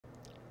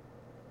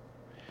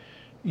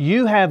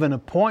You have an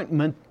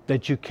appointment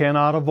that you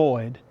cannot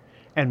avoid,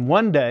 and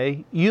one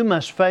day you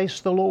must face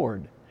the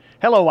Lord.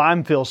 Hello,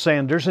 I'm Phil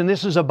Sanders, and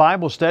this is a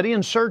Bible study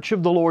in search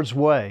of the Lord's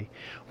way.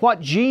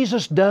 What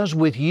Jesus does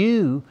with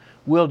you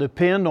will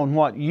depend on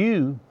what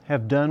you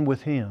have done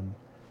with Him.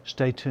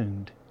 Stay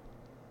tuned.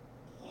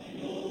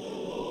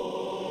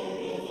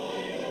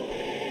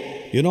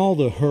 In all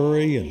the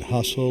hurry and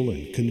hustle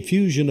and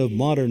confusion of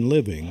modern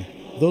living,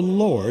 the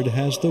Lord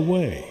has the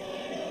way.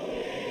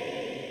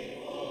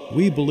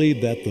 We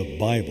believe that the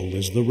Bible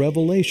is the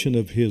revelation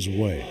of His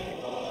way.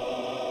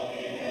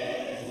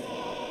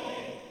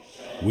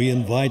 We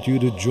invite you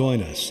to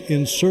join us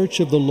in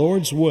search of the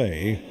Lord's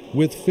way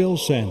with Phil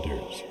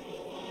Sanders.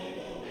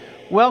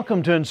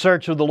 Welcome to In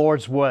Search of the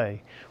Lord's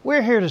Way.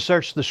 We're here to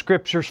search the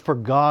Scriptures for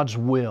God's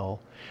will.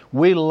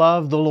 We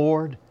love the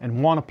Lord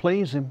and want to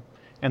please Him,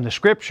 and the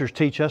Scriptures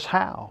teach us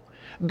how.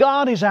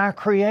 God is our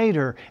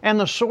Creator and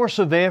the source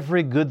of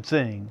every good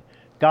thing.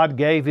 God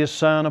gave His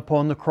Son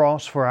upon the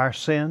cross for our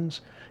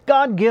sins.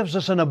 God gives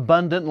us an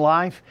abundant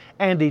life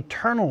and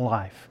eternal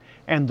life.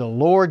 And the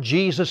Lord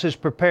Jesus is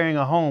preparing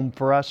a home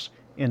for us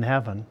in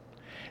heaven.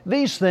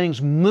 These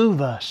things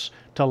move us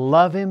to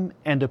love Him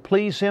and to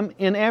please Him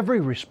in every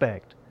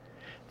respect.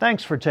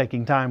 Thanks for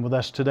taking time with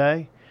us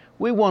today.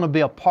 We want to be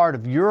a part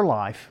of your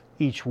life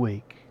each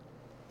week.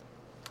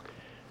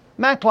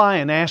 Mac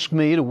Lyon asked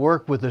me to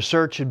work with the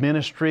Search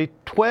Ministry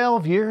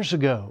 12 years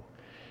ago,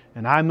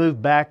 and I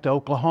moved back to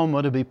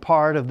Oklahoma to be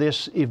part of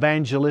this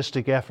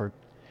evangelistic effort.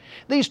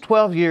 These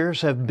 12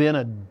 years have been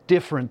a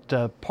different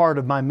part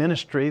of my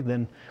ministry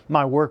than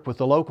my work with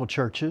the local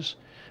churches,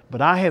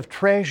 but I have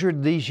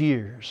treasured these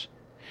years.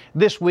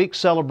 This week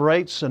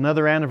celebrates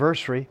another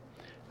anniversary.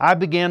 I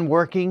began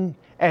working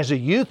as a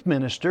youth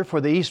minister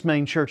for the East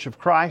Main Church of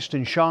Christ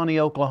in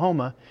Shawnee,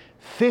 Oklahoma,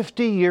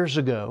 50 years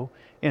ago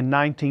in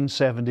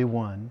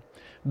 1971.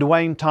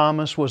 Dwayne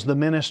Thomas was the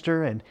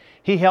minister, and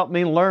he helped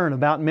me learn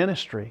about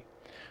ministry.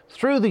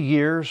 Through the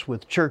years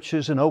with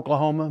churches in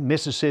Oklahoma,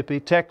 Mississippi,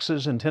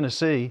 Texas, and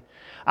Tennessee,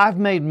 I've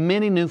made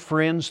many new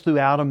friends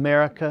throughout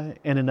America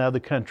and in other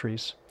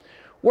countries.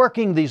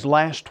 Working these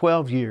last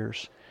 12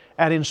 years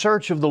at In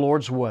Search of the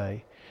Lord's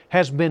Way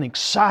has been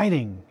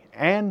exciting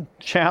and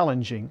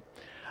challenging.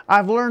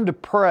 I've learned to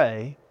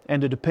pray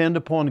and to depend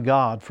upon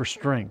God for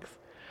strength.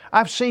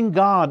 I've seen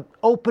God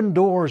open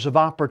doors of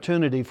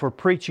opportunity for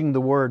preaching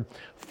the Word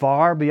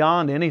far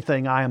beyond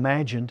anything I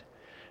imagined.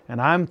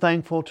 And I'm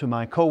thankful to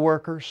my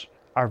co-workers,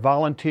 our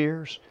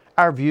volunteers,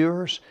 our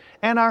viewers,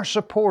 and our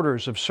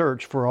supporters of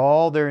Search for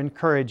all their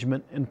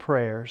encouragement and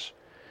prayers.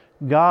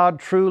 God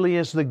truly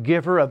is the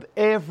giver of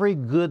every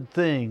good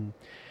thing,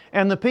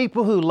 and the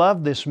people who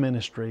love this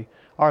ministry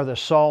are the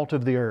salt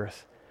of the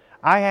earth.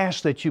 I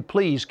ask that you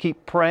please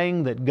keep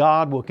praying that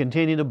God will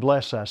continue to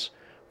bless us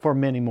for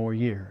many more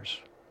years.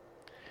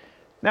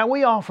 Now,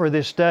 we offer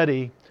this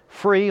study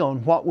free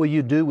on What Will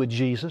You Do with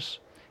Jesus?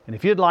 And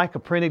if you'd like a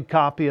printed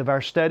copy of our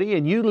study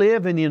and you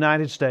live in the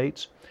United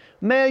States,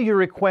 mail your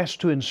request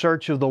to In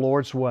Search of the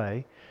Lord's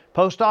Way,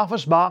 Post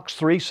Office Box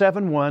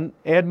 371,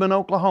 Edmond,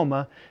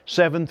 Oklahoma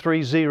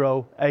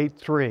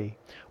 73083.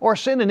 Or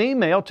send an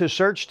email to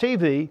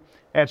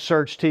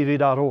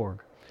searchtv@searchtv.org.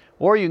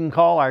 Or you can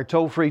call our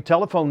toll-free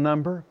telephone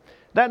number.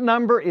 That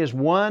number is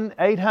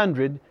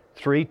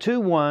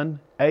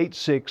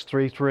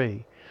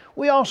 1-800-321-8633.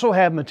 We also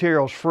have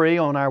materials free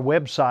on our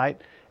website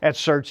at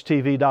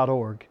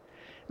searchtv.org.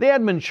 The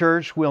Edmond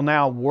Church will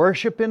now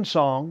worship in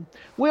song.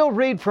 We'll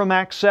read from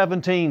Acts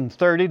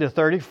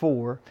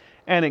 17:30-34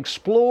 and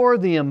explore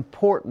the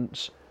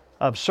importance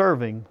of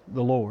serving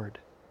the Lord.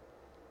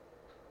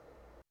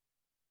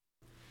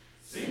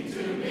 Sing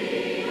to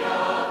me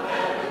of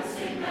heaven,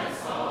 sing that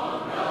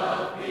song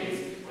of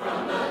peace.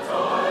 From the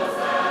toils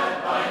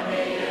that bind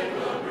me it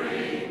will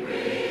bring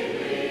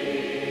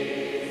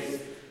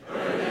release.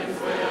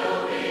 Burdens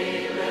will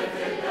be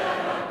lifted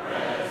that are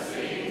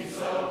pressing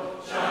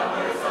so.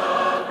 Showers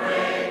of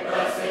great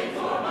blessing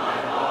for my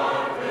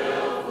heart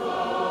will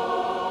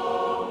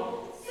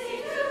flow.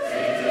 Sing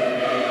to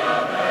me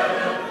of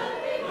heaven,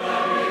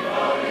 let me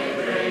boldly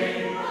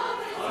bring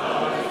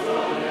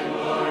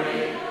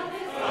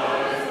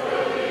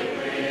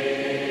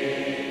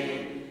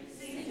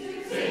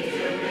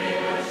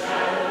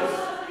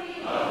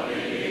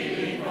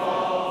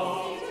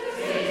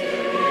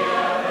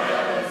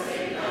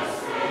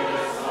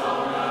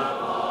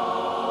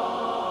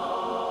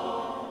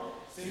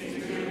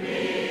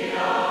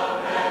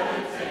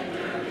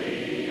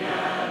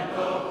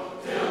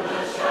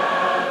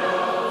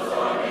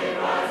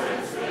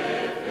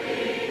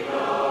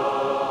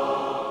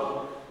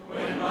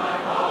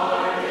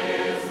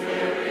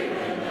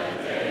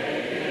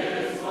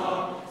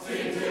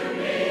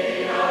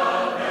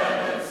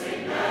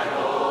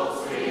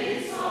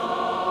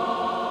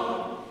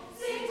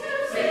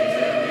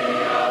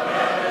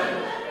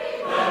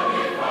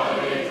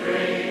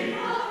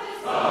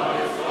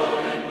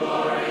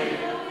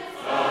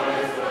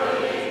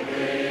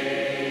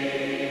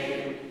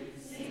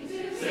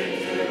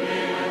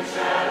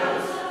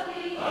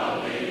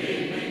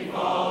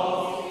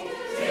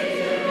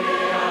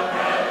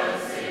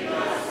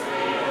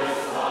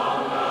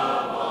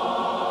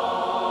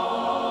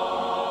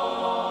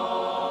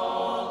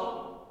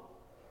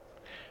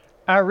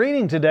Our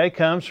reading today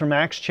comes from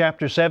Acts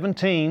chapter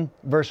 17,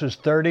 verses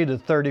 30 to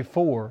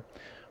 34.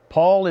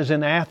 Paul is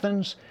in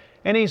Athens,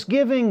 and he's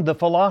giving the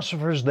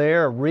philosophers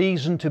there a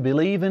reason to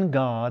believe in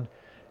God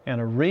and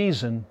a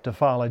reason to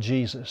follow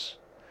Jesus.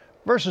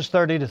 Verses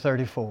 30 to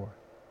 34.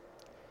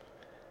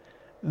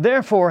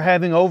 Therefore,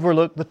 having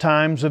overlooked the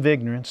times of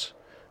ignorance,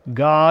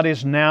 God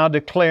is now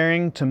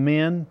declaring to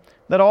men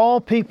that all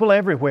people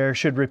everywhere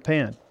should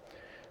repent,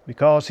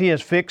 because He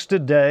has fixed a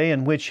day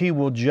in which He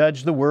will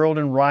judge the world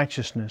in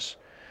righteousness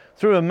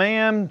through a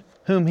man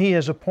whom He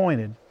has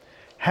appointed,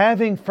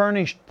 having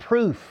furnished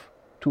proof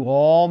to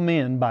all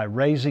men by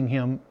raising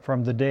Him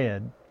from the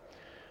dead.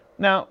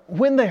 Now,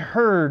 when they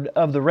heard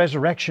of the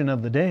resurrection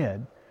of the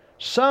dead,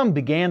 some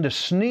began to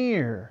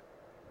sneer,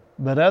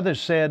 but others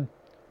said,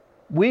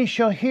 "We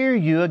shall hear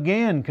you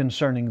again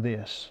concerning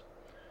this."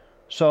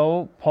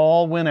 So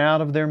Paul went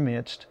out of their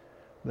midst,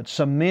 but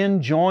some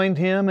men joined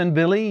him and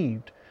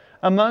believed,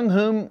 among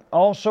whom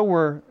also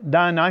were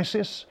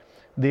Dionysius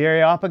the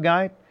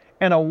Areopagite,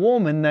 and a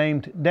woman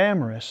named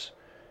Damaris,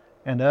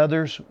 and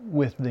others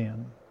with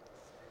them.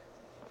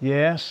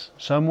 Yes,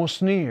 some will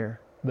sneer,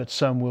 but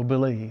some will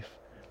believe.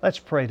 Let's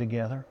pray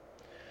together.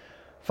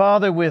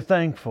 Father, we're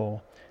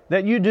thankful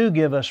that You do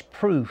give us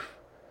proof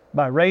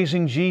by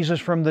raising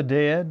Jesus from the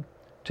dead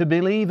to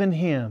believe in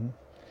Him.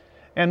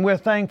 And we're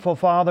thankful,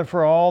 Father,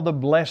 for all the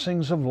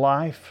blessings of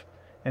life,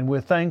 and we're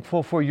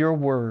thankful for Your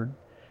Word.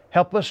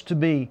 Help us to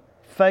be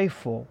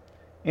faithful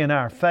in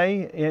our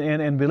faith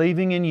and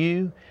believing in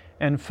You,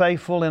 and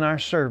faithful in our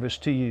service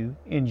to You.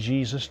 In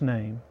Jesus'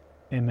 name,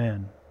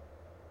 amen.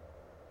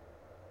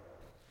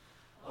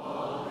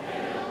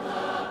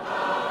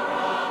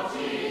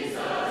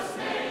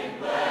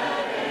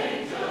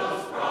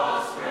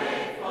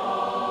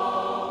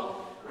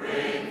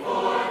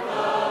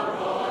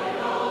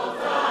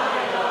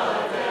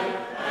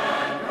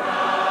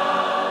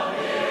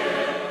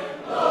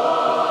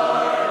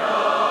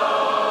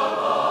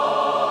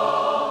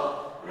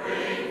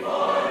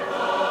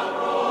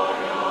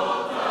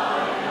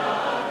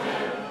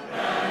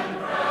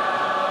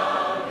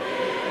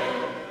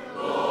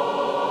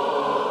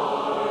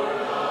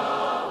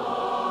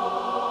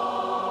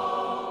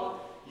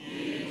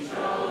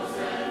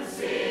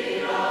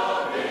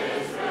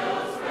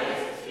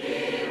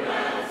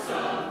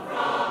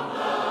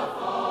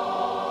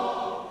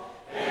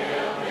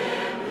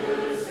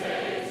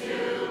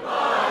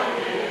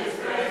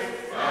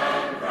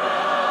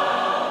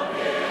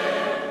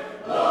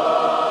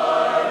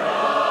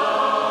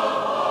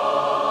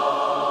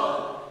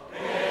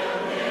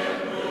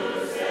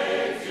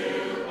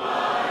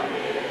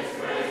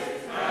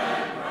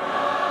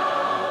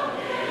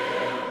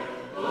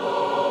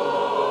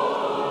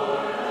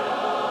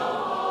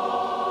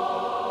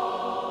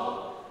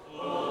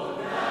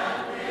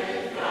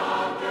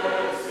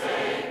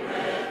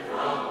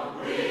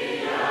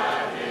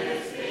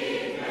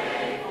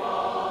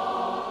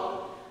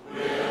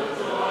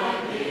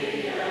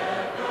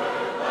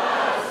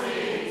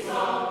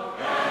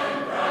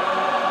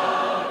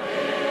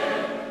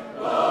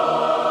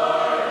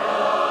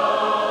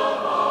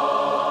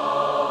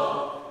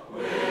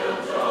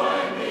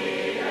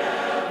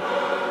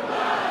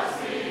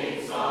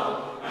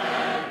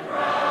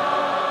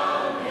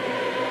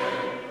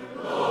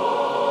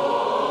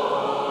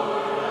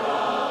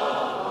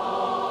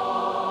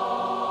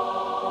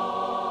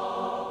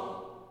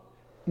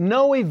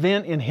 No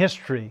event in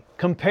history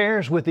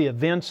compares with the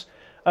events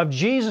of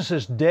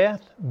Jesus'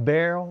 death,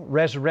 burial,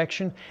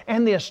 resurrection,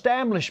 and the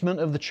establishment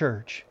of the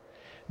church.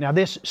 Now,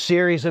 this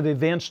series of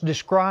events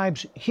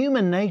describes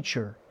human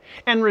nature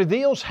and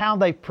reveals how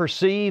they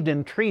perceived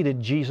and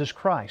treated Jesus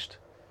Christ.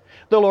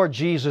 The Lord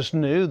Jesus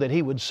knew that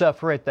He would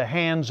suffer at the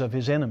hands of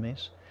His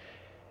enemies.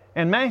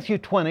 And Matthew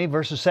 20,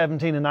 verses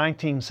 17 and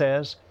 19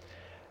 says,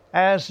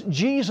 "As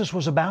Jesus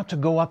was about to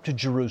go up to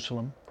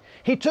Jerusalem,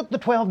 He took the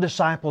 12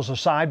 disciples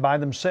aside by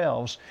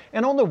themselves,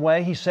 and on the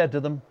way He said to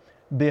them,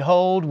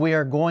 'Behold, we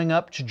are going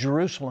up to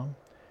Jerusalem,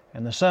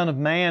 and the Son of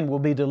Man will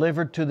be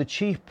delivered to the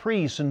chief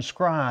priests and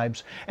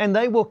scribes, and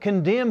they will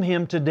condemn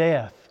Him to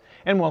death,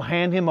 and will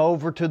hand Him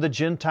over to the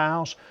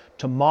Gentiles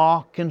to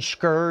mock and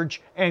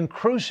scourge and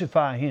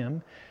crucify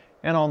Him,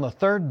 and on the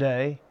third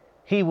day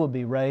He will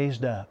be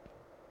raised up.'"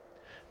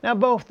 Now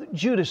both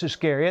Judas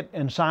Iscariot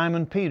and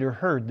Simon Peter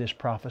heard this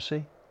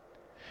prophecy.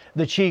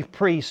 The chief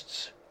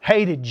priests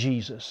hated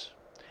Jesus,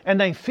 and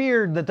they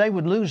feared that they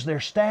would lose their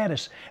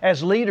status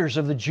as leaders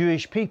of the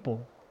Jewish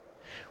people.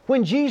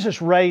 When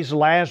Jesus raised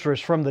Lazarus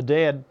from the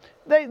dead,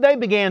 they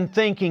began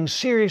thinking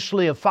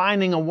seriously of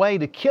finding a way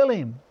to kill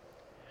Him.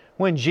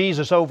 When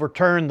Jesus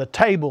overturned the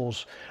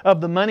tables of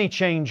the money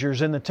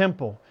changers in the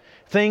temple,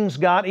 things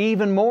got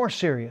even more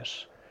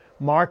serious.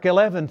 Mark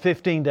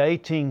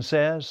 11:15-18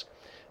 says,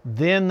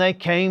 "Then they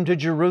came to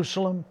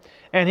Jerusalem,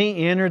 and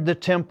He entered the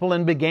temple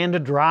and began to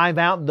drive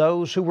out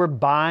those who were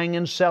buying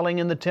and selling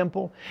in the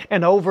temple,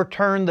 and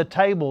overturned the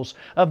tables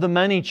of the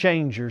money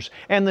changers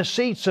and the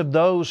seats of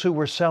those who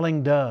were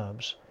selling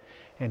doves.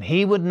 And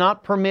He would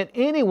not permit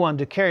anyone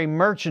to carry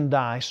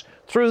merchandise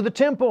through the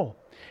temple.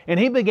 And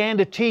He began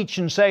to teach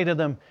and say to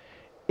them,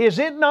 "Is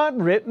it not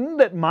written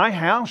that my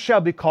house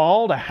shall be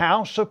called a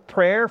house of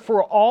prayer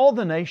for all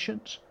the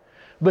nations?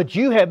 But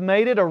you have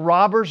made it a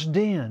robber's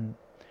den."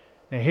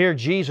 Now here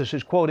Jesus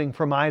is quoting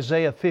from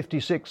Isaiah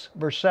 56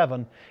 verse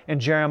 7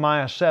 and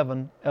Jeremiah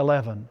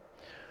 7:11.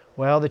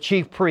 Well, the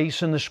chief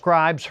priests and the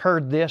scribes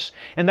heard this,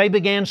 and they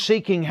began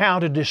seeking how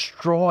to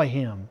destroy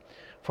Him,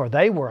 for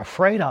they were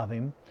afraid of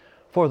Him,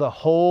 for the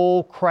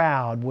whole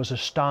crowd was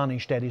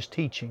astonished at His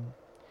teaching.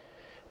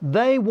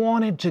 They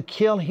wanted to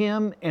kill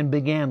Him and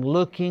began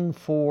looking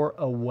for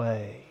a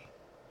way.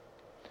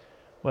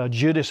 Well,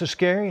 Judas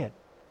Iscariot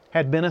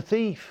had been a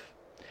thief,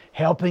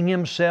 helping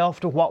himself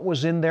to what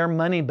was in their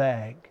money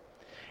bag,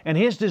 and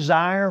his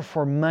desire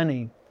for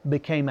money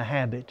became a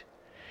habit.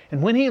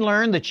 And when he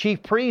learned the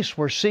chief priests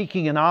were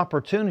seeking an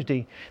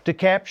opportunity to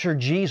capture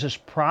Jesus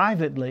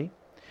privately,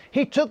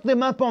 he took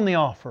them up on the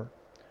offer.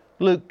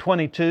 Luke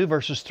 22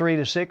 verses 3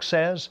 to 6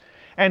 says,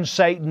 "And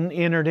Satan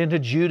entered into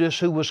Judas,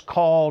 who was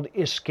called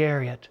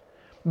Iscariot,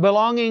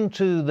 belonging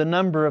to the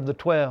number of the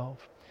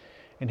 12.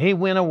 And he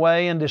went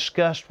away and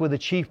discussed with the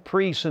chief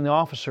priests and the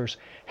officers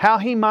how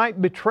he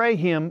might betray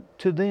Him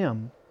to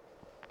them.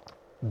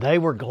 They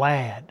were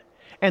glad,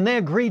 and they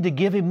agreed to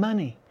give Him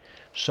money.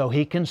 So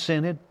he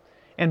consented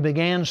and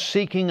began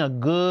seeking a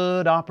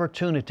good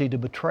opportunity to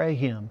betray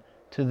Him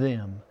to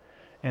them.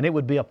 And it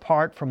would be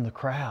apart from the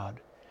crowd.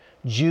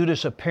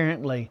 Judas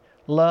apparently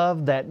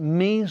loved that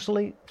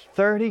measly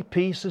 30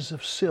 pieces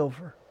of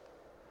silver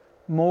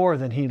more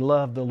than he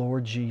loved the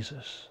Lord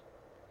Jesus.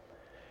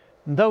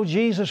 And though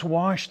Jesus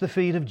washed the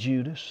feet of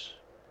Judas,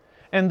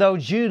 and though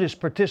Judas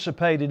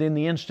participated in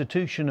the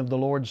institution of the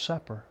Lord's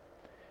Supper,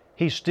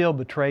 he still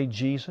betrayed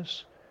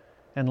Jesus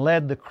and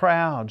led the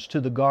crowds to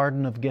the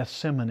Garden of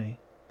Gethsemane.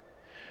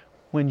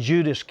 When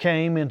Judas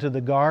came into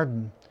the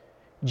garden,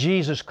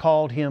 Jesus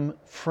called him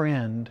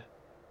friend,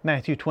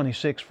 Matthew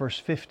 26 verse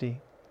 50.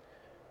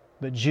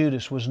 But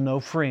Judas was no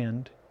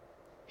friend.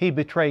 He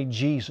betrayed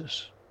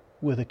Jesus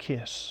with a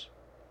kiss.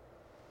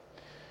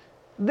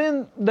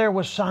 Then there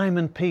was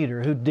Simon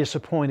Peter, who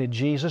disappointed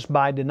Jesus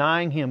by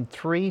denying Him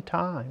 3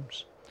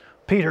 times.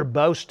 Peter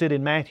boasted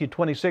in Matthew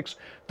 26,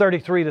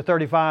 33 to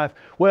 35,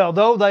 "Well,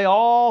 though they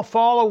all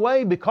fall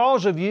away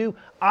because of you,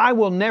 I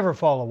will never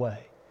fall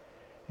away."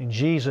 And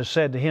Jesus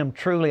said to him,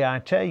 "Truly I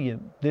tell you,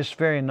 this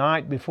very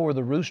night before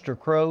the rooster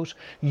crows,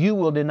 you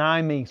will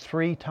deny Me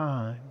 3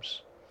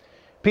 times.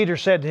 Peter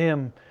said to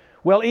him,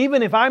 "Well,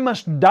 even if I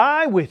must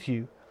die with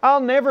you,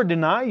 I'll never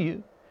deny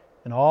you."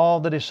 And all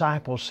the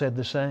disciples said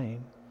the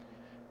same.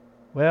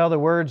 Well, the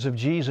words of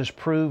Jesus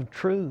proved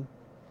true.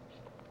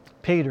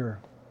 Peter,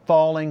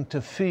 falling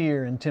to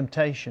fear and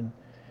temptation,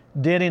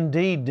 did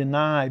indeed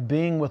deny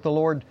being with the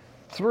Lord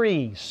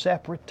 3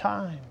 separate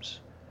times.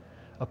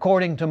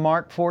 According to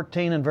Mark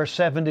 14 and verse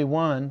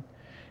 71,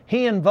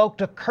 he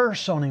invoked a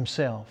curse on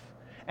himself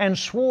and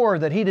swore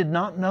that he did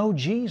not know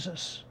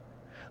Jesus.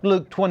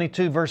 Luke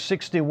 22 verse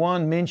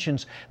 61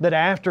 mentions that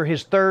after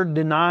his 3rd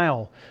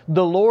denial,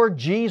 the Lord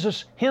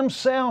Jesus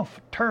Himself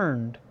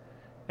turned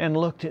and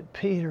looked at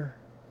Peter.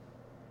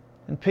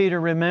 And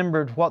Peter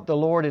remembered what the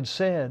Lord had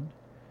said,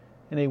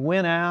 and he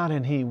went out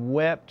and he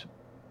wept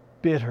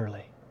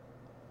bitterly.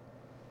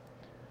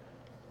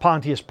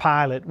 Pontius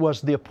Pilate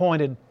was the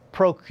appointed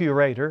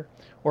procurator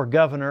or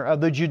governor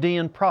of the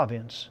Judean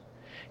province.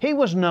 He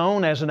was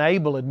known as an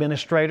able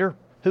administrator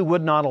who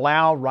would not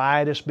allow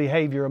riotous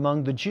behavior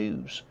among the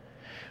Jews.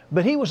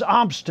 But he was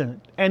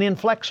obstinate and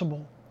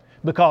inflexible.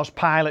 Because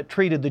Pilate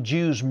treated the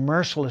Jews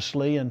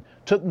mercilessly and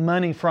took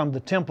money from the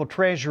temple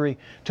treasury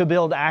to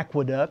build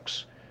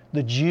aqueducts,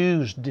 the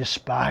Jews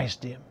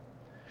despised him.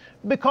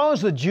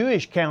 Because the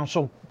Jewish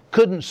council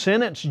couldn't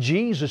sentence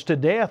Jesus to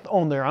death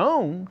on their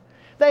own,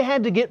 they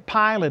had to get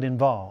Pilate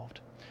involved.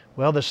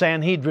 Well, the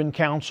Sanhedrin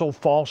council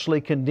falsely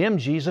condemned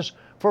Jesus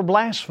for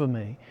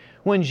blasphemy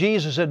when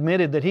Jesus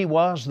admitted that He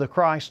was the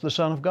Christ, the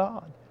Son of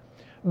God.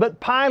 But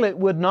Pilate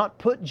would not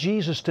put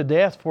Jesus to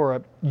death for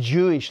a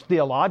Jewish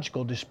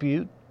theological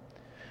dispute.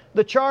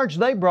 The charge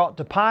they brought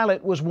to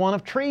Pilate was one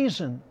of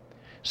treason,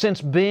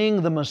 since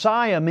being the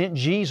Messiah meant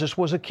Jesus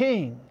was a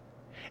king.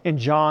 In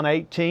John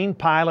 18,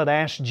 Pilate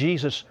asked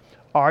Jesus,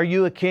 "Are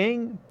you a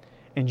king?"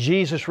 And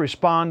Jesus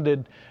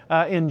responded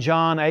in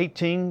John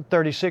 18,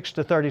 36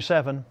 to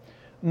 37,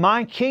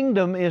 "My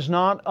kingdom is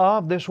not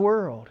of this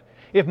world.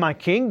 If my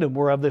kingdom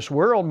were of this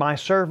world, my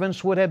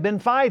servants would have been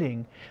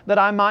fighting, that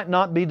I might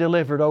not be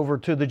delivered over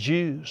to the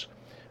Jews.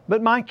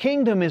 But my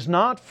kingdom is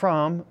not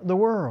from the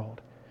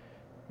world."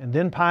 And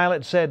then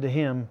Pilate said to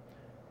him,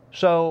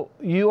 "So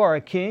you are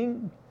a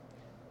king?"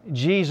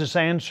 Jesus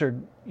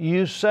answered,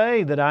 "You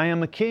say that I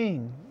am a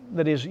king."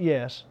 That is,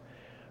 yes.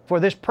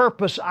 "For this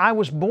purpose I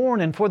was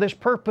born, and for this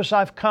purpose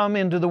I've come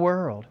into the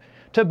world,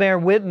 to bear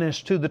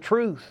witness to the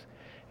truth.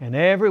 And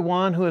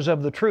everyone who is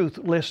of the truth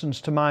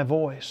listens to my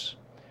voice."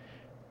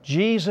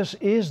 Jesus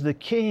is the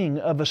king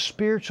of a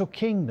spiritual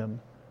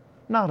kingdom,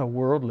 not a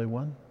worldly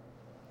one.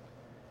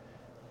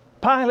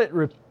 Pilate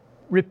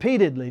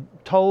repeatedly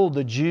told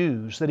the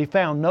Jews that he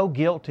found no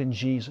guilt in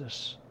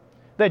Jesus,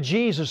 that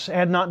Jesus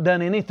had not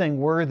done anything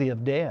worthy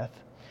of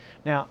death.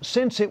 Now,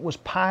 since it was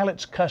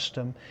Pilate's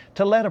custom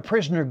to let a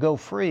prisoner go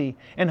free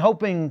and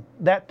hoping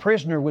that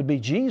prisoner would be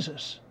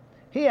Jesus,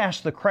 he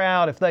asked the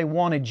crowd if they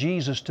wanted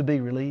Jesus to be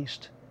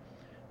released.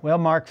 Well,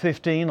 Mark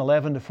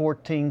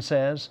 15:11-14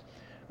 says,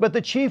 "But the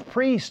chief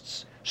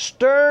priests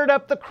stirred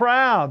up the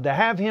crowd to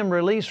have him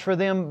release for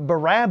them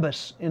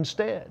Barabbas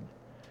instead.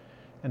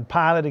 And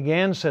Pilate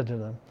again said to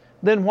them,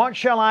 'Then what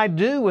shall I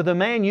do with the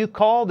man you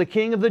call the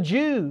King of the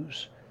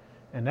Jews?'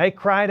 And they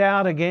cried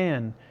out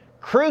again,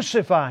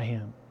 'Crucify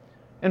him!'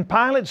 And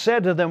Pilate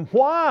said to them,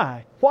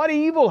 'Why? What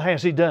evil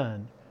has he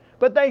done?'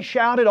 But they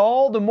shouted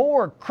all the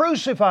more,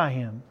 'Crucify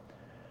him!'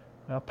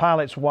 Well,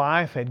 Pilate's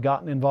wife had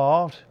gotten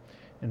involved.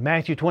 In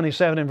Matthew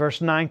 27 and verse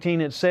 19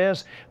 it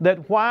says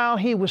that while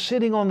he was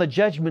sitting on the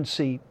judgment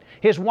seat,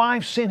 his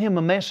wife sent him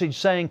a message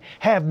saying,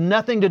 'Have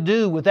nothing to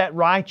do with that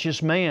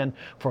righteous man,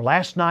 for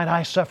last night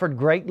I suffered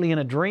greatly in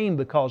a dream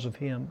because of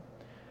him.'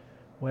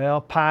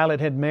 Well, Pilate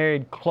had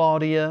married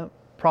Claudia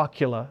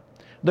Procula,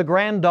 the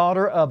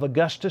granddaughter of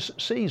Augustus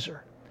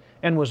Caesar,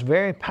 and was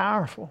very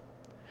powerful.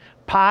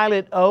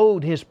 Pilate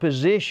owed his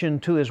position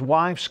to his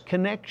wife's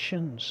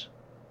connections.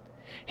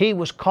 He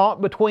was caught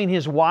between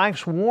his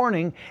wife's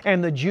warning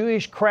and the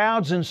Jewish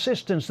crowd's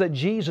insistence that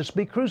Jesus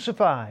be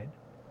crucified.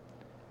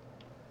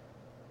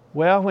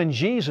 Well,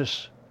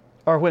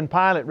 when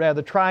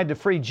Pilate tried to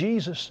free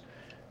Jesus,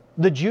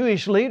 the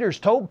Jewish leaders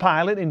told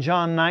Pilate in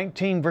John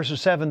 19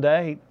 verses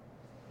 7-8,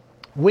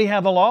 "We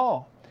have a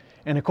law,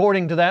 and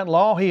according to that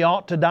law he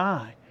ought to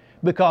die,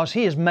 because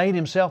he has made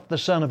himself the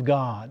Son of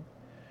God."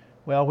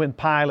 Well, when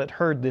Pilate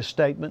heard this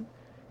statement,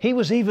 he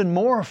was even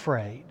more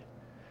afraid.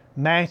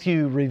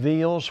 Matthew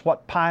reveals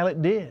what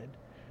Pilate did.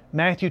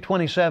 Matthew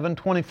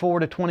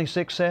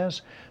 27:24-26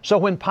 says, "So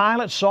when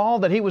Pilate saw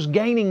that he was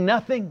gaining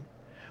nothing,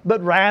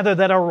 but rather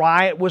that a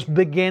riot was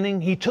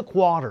beginning, he took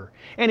water,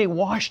 and he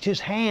washed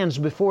his hands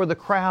before the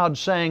crowd,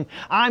 saying,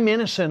 'I'm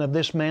innocent of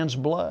this man's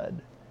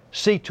blood.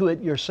 See to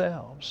it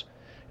yourselves.'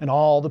 And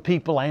all the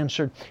people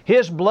answered,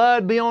 'His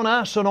blood be on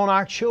us and on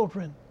our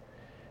children.'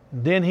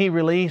 And then he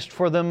released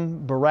for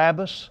them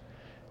Barabbas,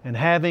 and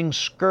having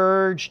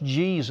scourged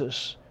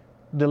Jesus,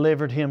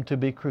 delivered him to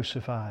be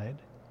crucified."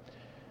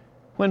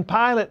 When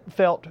Pilate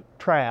felt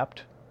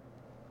trapped,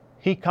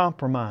 he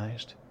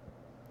compromised.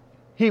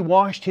 He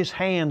washed his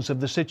hands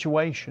of the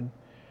situation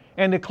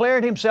and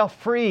declared himself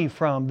free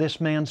from this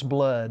man's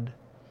blood.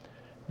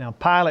 Now,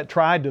 Pilate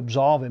tried to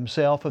absolve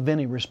himself of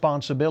any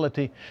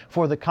responsibility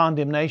for the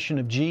condemnation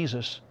of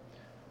Jesus,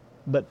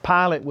 but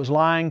Pilate was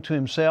lying to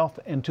himself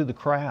and to the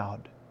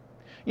crowd.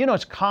 You know,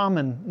 it's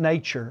common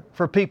nature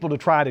for people to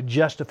try to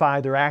justify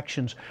their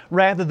actions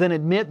rather than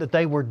admit that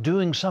they were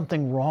doing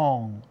something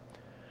wrong.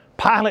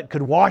 Pilate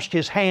could wash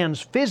his hands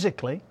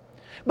physically,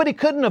 but he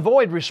couldn't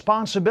avoid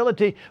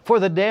responsibility for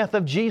the death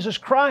of Jesus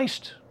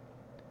Christ.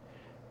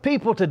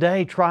 People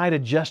today try to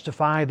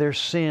justify their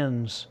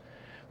sins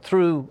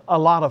through a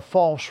lot of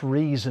false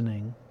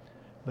reasoning.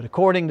 But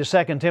according to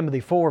 2 Timothy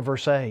 4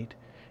 verse 8,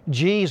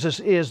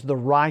 Jesus is the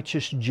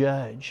righteous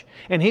judge,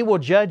 and He will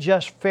judge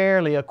us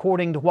fairly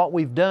according to what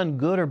we've done,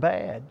 good or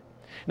bad.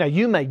 Now,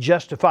 you may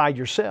justify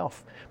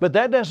yourself, but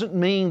that doesn't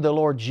mean the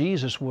Lord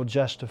Jesus will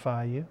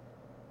justify you.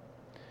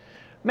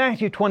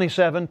 Matthew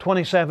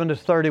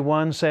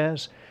 27:27-31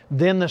 says,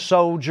 "Then the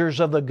soldiers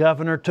of the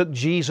governor took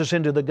Jesus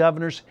into the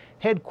governor's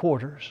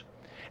headquarters.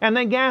 And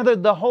they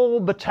gathered the whole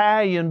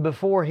battalion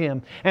before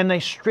him, and they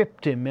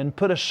stripped him and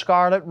put a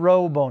scarlet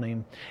robe on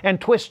him. And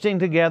twisting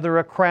together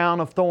a crown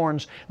of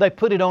thorns, they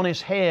put it on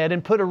his head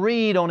and put a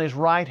reed on his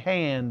right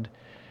hand.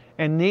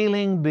 And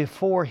kneeling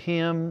before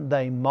him,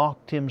 they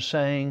mocked him,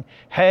 saying,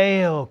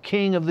 'Hail,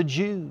 King of the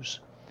Jews!'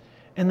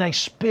 And they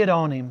spit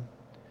on him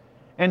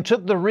and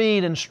took the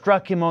reed and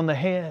struck him on the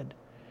head.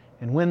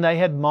 And when they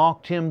had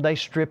mocked him, they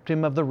stripped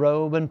him of the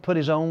robe and put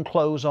his own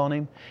clothes on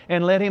him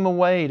and led him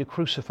away to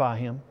crucify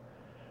him."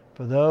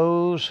 For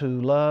those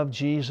who love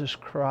Jesus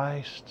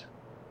Christ,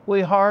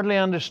 we hardly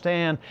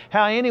understand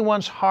how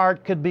anyone's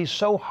heart could be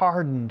so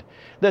hardened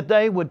that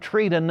they would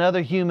treat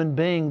another human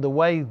being the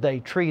way they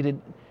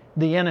treated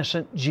the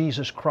innocent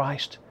Jesus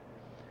Christ.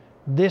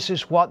 This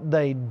is what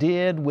they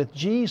did with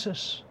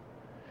Jesus.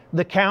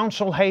 The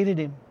council hated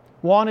Him,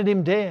 wanted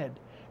Him dead.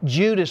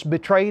 Judas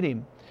betrayed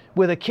Him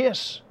with a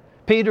kiss.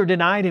 Peter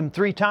denied Him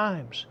 3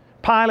 times.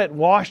 Pilate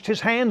washed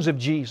his hands of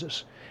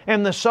Jesus.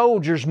 And the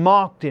soldiers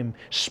mocked Him,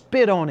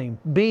 spit on Him,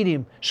 beat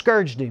Him,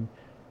 scourged Him,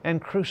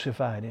 and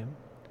crucified Him.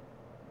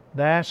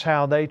 That's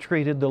how they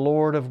treated the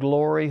Lord of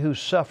glory, who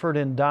suffered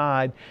and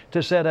died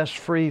to set us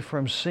free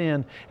from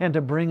sin and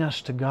to bring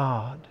us to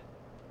God.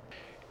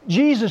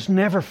 Jesus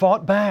never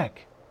fought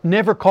back,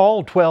 never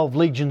called 12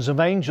 legions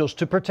of angels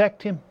to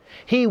protect Him.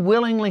 He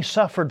willingly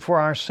suffered for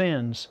our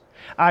sins.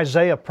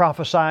 Isaiah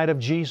prophesied of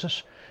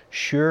Jesus,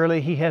 "Surely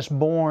He has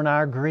borne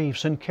our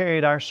griefs and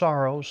carried our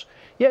sorrows.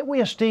 Yet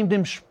we esteemed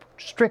Him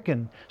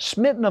stricken,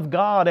 smitten of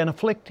God, and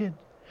afflicted.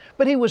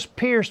 But He was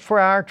pierced for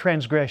our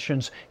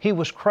transgressions. He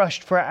was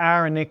crushed for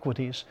our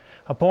iniquities.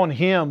 Upon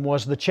Him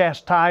was the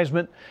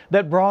chastisement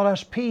that brought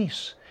us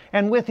peace.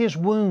 and with His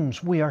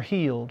wounds we are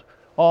healed.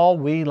 All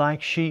we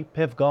like sheep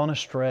have gone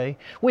astray.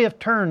 We have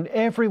turned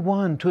every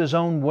one to his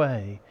own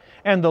way,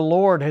 and the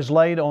Lord has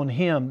laid on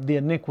Him the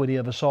iniquity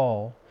of us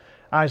all.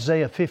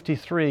 Isaiah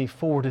 53,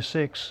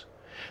 4-6.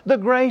 The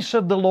grace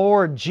of the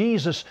Lord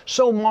Jesus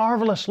so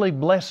marvelously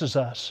blesses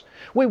us.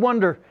 We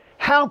wonder,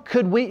 how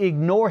could we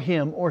ignore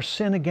Him or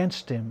sin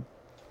against Him?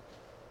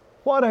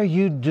 What are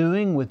you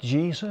doing with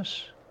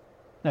Jesus?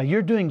 Now,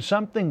 you're doing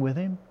something with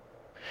Him.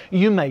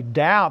 You may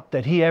doubt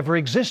that He ever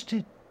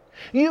existed.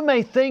 You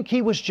may think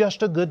He was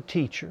just a good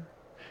teacher.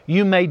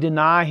 You may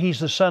deny He's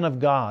the Son of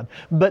God,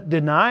 but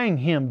denying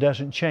Him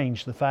doesn't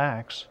change the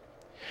facts.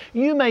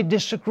 You may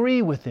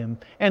disagree with Him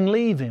and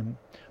leave Him,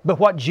 but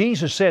what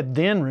Jesus said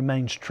then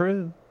remains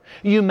true.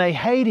 You may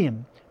hate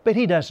Him, but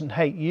He doesn't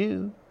hate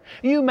you.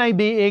 You may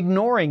be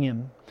ignoring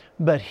Him,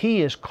 but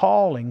He is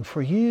calling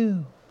for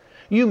you.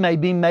 You may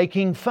be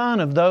making fun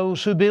of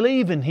those who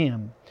believe in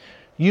Him.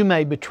 You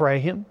may betray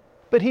Him,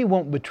 but He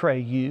won't betray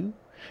you.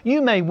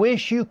 You may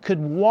wish you could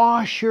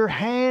wash your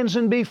hands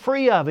and be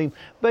free of Him,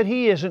 but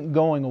He isn't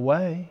going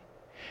away.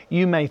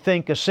 You may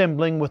think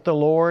assembling with the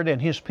Lord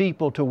and His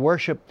people to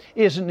worship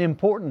isn't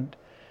important,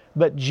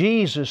 but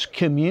Jesus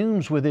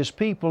communes with His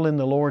people in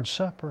the Lord's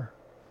Supper.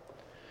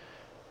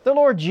 The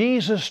Lord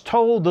Jesus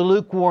told the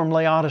lukewarm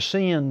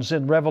Laodiceans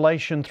in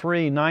Revelation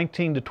 3,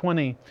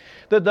 19-20,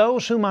 that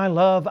those whom I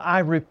love I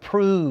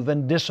reprove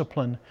and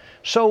discipline.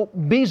 So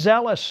be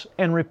zealous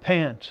and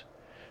repent.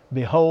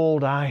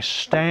 Behold, I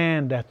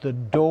stand at the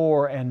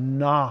door and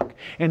knock.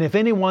 And if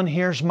anyone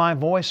hears my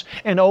voice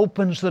and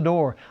opens the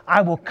door,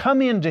 I will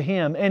come in to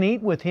him and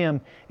eat with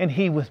him and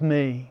he with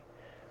me.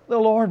 The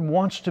Lord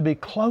wants to be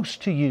close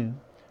to you,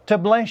 to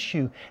bless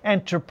you,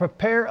 and to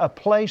prepare a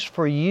place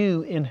for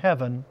you in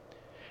heaven.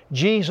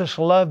 Jesus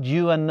loved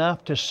you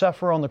enough to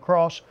suffer on the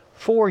cross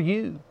for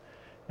you.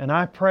 And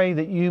I pray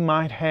that you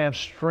might have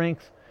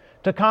strength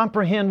to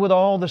comprehend with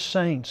all the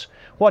saints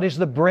what is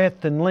the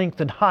breadth and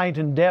length and height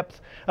and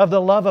depth of the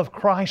love of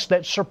Christ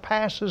that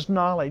surpasses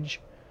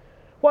knowledge.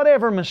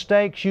 Whatever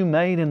mistakes you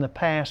made in the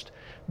past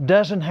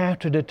doesn't have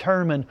to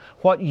determine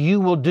what you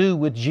will do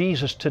with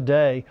Jesus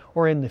today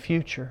or in the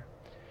future.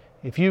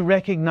 If you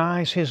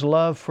recognize His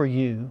love for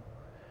you,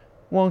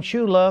 won't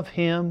you love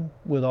Him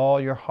with all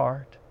your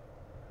heart?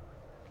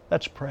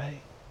 Let's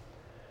pray.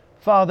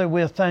 Father,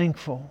 we're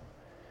thankful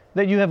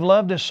that You have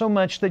loved us so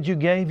much that You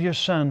gave Your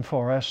Son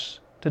for us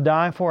to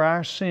die for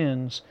our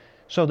sins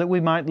so that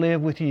we might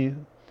live with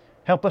You.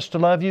 Help us to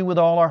love You with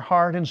all our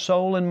heart and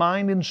soul and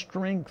mind and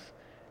strength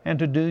and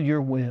to do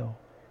Your will.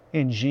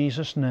 In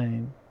Jesus'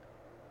 name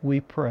we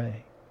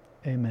pray.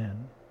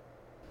 Amen.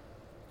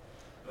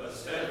 The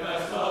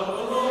steadfast love of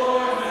the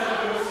Lord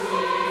never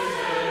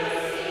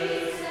ceases.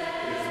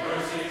 His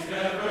mercies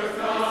never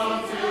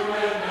come to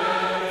an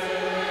end.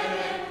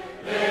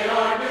 They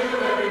are new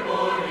every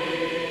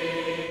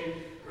morning.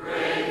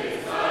 Great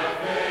is Thy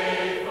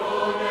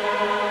faithfulness.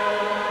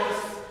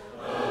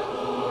 The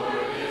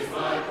Lord is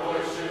my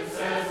portion,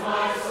 says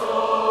my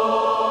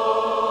soul.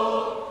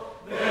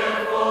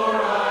 Therefore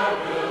I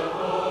will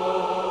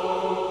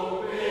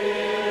hope in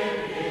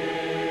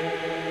Him.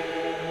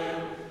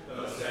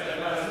 The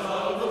steadfast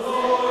love of the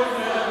Lord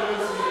never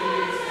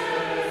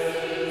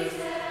ceases.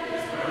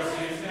 His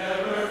mercies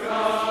never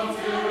come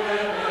to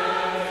an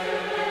end.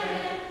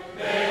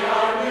 They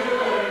are new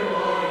every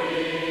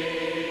morning.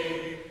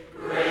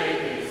 Great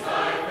is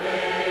Thy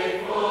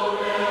faithfulness.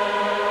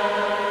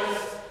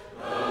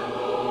 The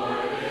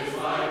Lord is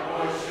my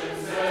portion,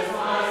 says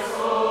my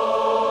soul.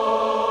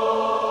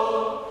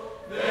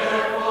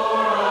 Therefore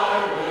I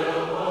will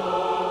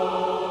hope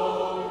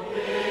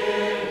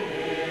in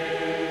Him.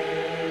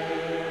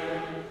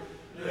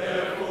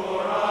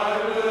 Therefore I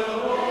will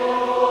hope in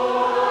Him.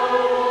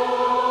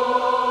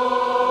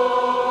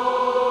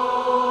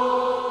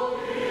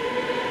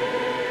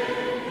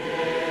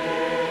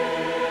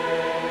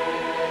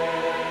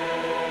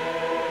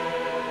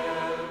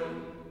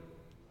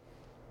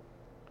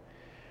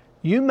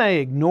 You may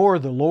ignore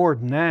the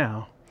Lord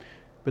now,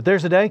 but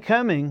there's a day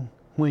coming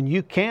when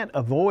you can't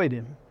avoid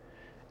Him,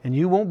 and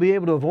you won't be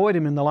able to avoid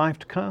Him in the life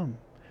to come.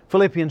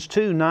 Philippians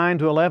 2,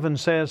 9-11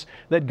 says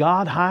that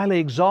God highly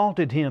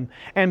exalted Him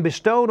and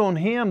bestowed on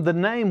Him the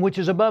name which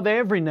is above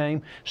every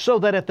name, so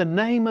that at the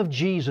name of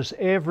Jesus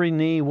every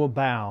knee will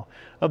bow,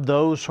 of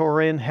those who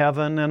are in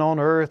heaven and on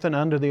earth and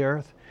under the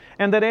earth,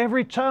 and that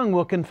every tongue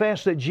will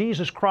confess that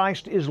Jesus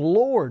Christ is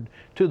Lord,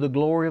 to the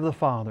glory of the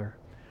Father.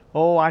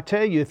 Oh, I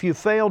tell you, if you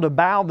fail to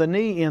bow the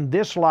knee in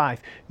this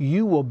life,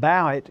 you will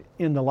bow it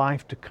in the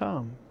life to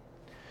come.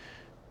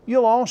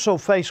 You'll also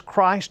face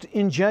Christ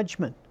in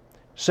judgment.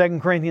 2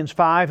 Corinthians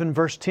 5 and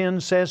verse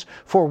 10 says,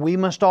 "For we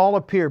must all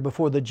appear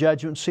before the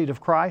judgment seat of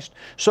Christ,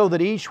 so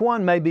that each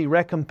one may be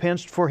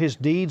recompensed for his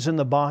deeds in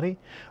the body,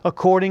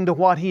 according to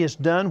what he has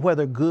done,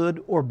 whether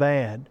good or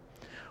bad."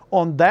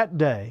 On that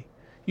day,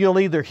 you'll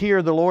either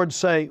hear the Lord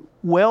say,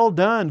 "Well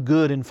done,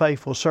 good and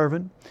faithful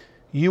servant.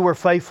 You were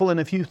faithful in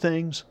a few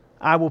things.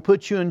 I will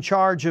put you in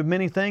charge of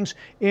many things.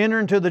 Enter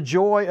into the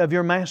joy of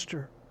your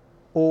master."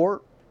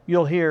 Or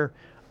you'll hear,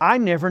 I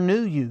never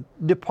knew you.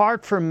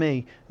 Depart from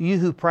me, you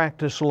who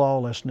practice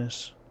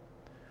lawlessness.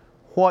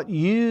 What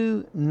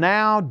you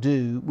now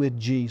do with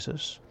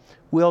Jesus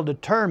will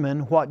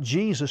determine what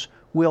Jesus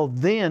will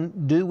then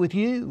do with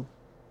you.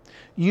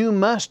 You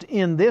must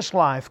in this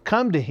life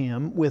come to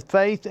Him with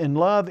faith and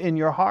love in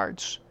your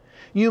hearts.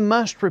 You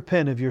must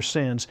repent of your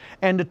sins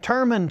and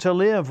determine to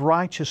live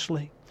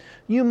righteously.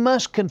 You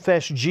must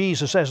confess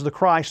Jesus as the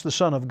Christ, the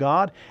Son of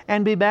God,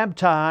 and be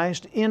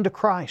baptized into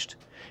Christ.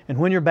 And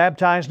when you're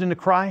baptized into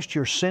Christ,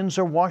 your sins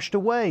are washed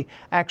away,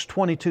 Acts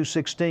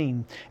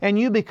 22:16. And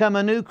you become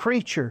a new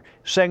creature,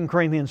 2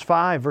 Corinthians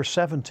 5, verse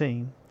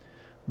 17.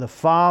 The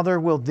Father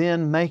will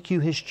then make you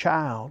His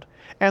child,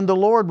 and the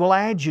Lord will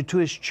add you to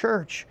His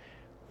church.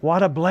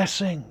 What a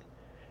blessing!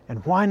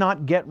 And why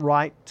not get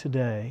right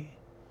today?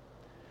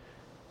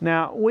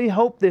 Now, we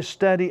hope this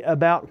study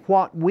about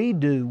what we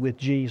do with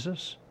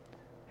Jesus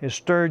has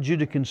stirred you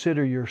to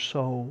consider your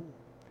soul.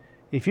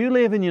 If you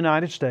live in the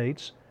United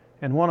States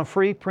and want a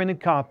free printed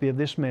copy of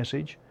this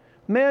message,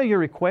 mail your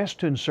request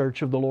to In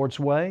Search of the Lord's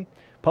Way,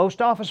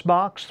 Post Office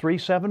Box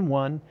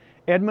 371,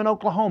 Edmond,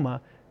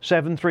 Oklahoma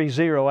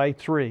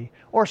 73083,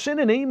 or send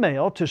an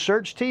email to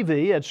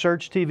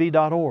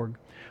searchtv@searchtv.org,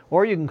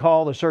 or you can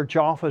call the Search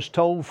office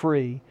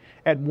toll-free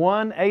at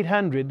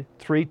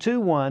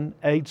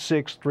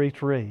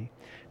 1-800-321-8633.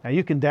 Now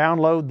you can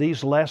download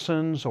these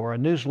lessons or a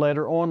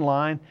newsletter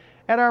online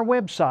at our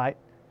website,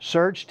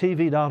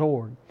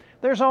 searchtv.org.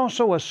 There's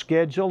also a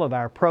schedule of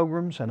our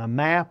programs and a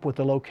map with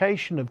the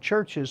location of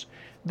churches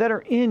that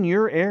are in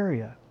your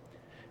area.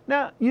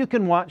 Now, you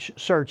can watch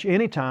Search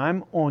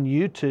anytime on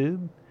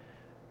YouTube.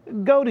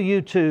 Go to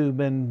YouTube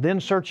and then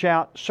search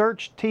out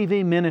Search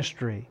TV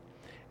Ministry.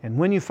 And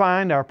when you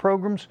find our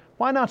programs,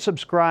 why not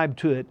subscribe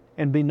to it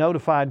and be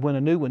notified when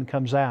a new one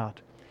comes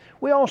out?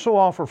 We also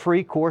offer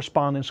free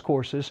correspondence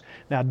courses.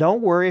 Now,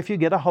 don't worry if you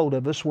get a hold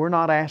of us. We're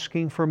not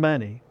asking for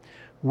money.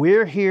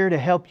 We're here to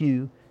help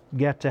you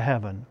get to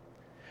heaven.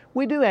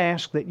 We do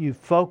ask that you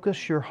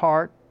focus your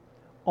heart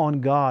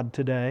on God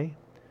today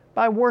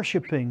by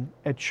worshiping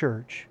at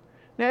church.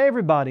 Now,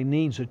 everybody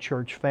needs a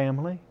church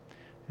family,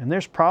 and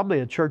there's probably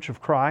a Church of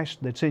Christ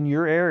that's in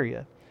your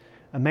area.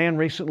 A man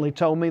recently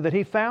told me that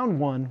he found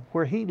one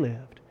where he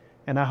lived,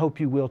 and I hope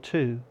you will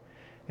too.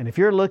 And if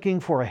you're looking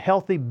for a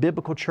healthy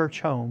biblical church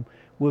home,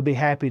 we'll be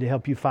happy to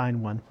help you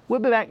find one. We'll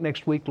be back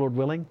next week, Lord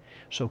willing.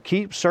 So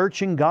keep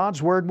searching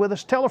God's Word with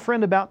us. Tell a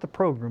friend about the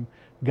program.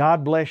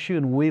 God bless you,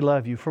 and we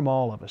love you from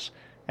all of us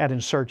at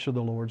In Search of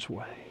the Lord's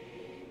Way.